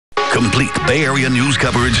Complete Bay Area news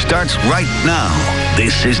coverage starts right now.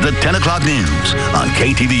 This is the 10 o'clock news on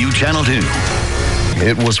KTVU Channel 2.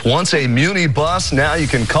 It was once a Muni bus. Now you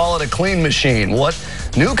can call it a clean machine. What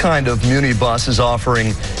new kind of Muni bus is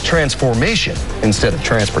offering transformation instead of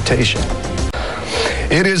transportation?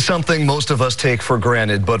 It is something most of us take for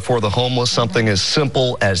granted, but for the homeless, something as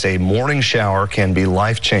simple as a morning shower can be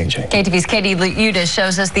life-changing. KTVU's KTVU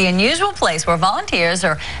shows us the unusual place where volunteers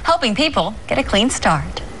are helping people get a clean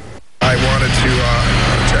start. I wanted to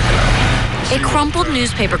check it out. A crumpled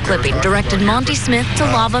newspaper clipping directed Monty Smith to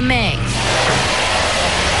Lava Mae.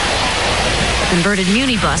 Converted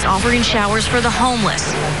Muni bus offering showers for the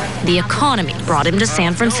homeless. The economy brought him to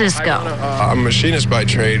San Francisco. I'm a machinist by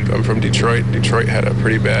trade. I'm from Detroit. Detroit had a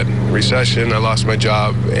pretty bad recession. I lost my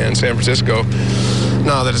job, and San Francisco,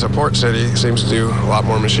 now that it's a port city, seems to do a lot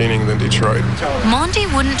more machining than Detroit. Monty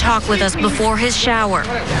wouldn't talk with us before his shower.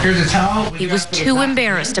 Here's a towel. He was too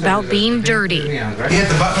embarrassed about being dirty. You hit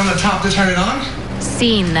the button on the top to turn it on?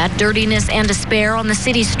 Seeing that dirtiness and despair on the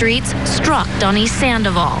city streets struck Donnie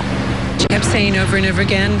Sandoval. She kept saying over and over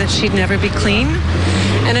again that she'd never be clean.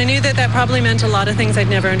 And I knew that that probably meant a lot of things I'd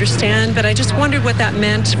never understand, but I just wondered what that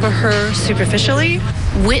meant for her superficially.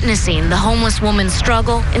 Witnessing the homeless woman's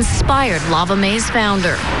struggle inspired Lava Mae's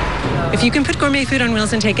founder. If you can put gourmet food on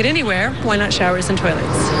wheels and take it anywhere, why not showers and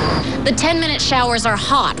toilets? The 10-minute showers are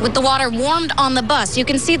hot, with the water warmed on the bus. You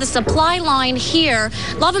can see the supply line here.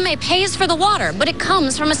 Lava Mae pays for the water, but it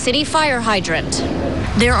comes from a city fire hydrant.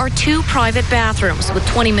 There are 2 private bathrooms with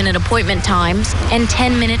 20-minute appointment times and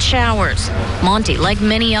 10-minute showers. Monty, like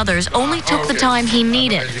many others, only took the time he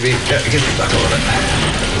needed.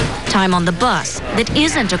 Time on the bus that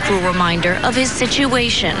isn't a cruel reminder of his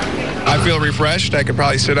situation. I feel refreshed. I could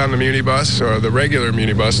probably sit on the Muni bus or the regular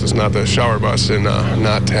Muni bus, that's not the shower bus, and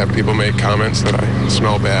not have people make comments that I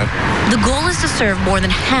smell bad. The goal is to serve more than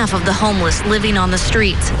half of the homeless living on the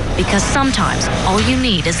streets, because sometimes all you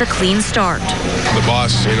need is a clean start. The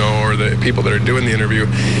boss, or the people that are doing the interview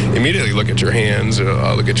immediately look at your hands,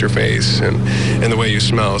 look at your face, and the way you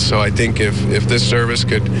smell. So I think if this service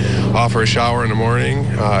could offer a shower in the morning,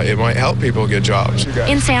 it might help people get jobs.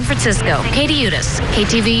 In San Francisco, Katie Udis,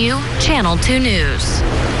 KTVU, Channel 2 News.